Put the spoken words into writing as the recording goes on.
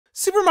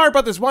Super Mario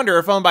Bros. Wonder,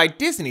 if owned by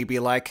Disney, be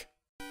like,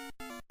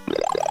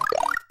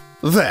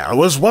 there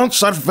was once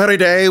that very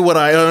day when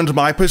I earned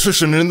my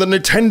position in the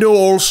Nintendo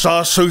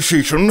All-Star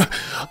Association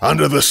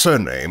under the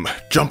surname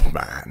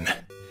Jumpman.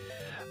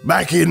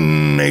 Back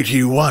in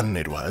 81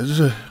 it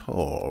was,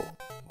 or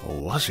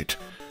was it?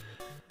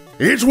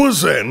 It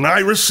was then I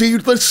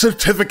received the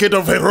Certificate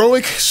of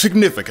Heroic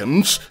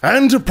Significance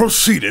and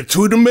proceeded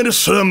to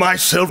administer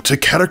myself to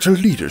character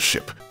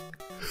leadership.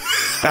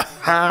 Ha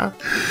ha!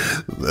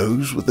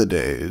 Those were the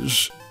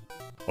days.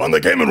 On the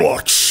Game &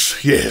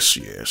 Watch, yes,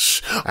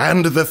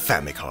 and the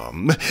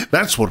Famicom,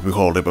 that's what we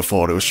called it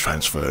before it was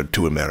transferred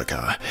to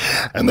America.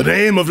 And the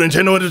name of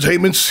Nintendo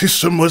Entertainment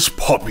System was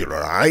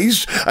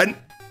popularized, and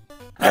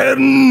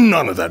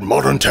none of that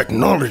modern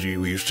technology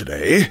we use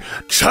today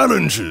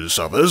challenges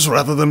others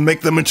rather than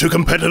make them into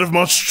competitive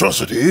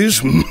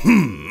monstrosities.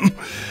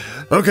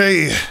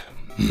 Okay,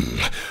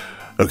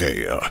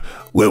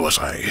 where was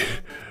I?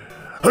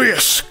 Oh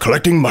yes,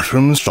 collecting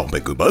mushrooms,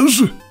 stomping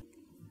Goombas.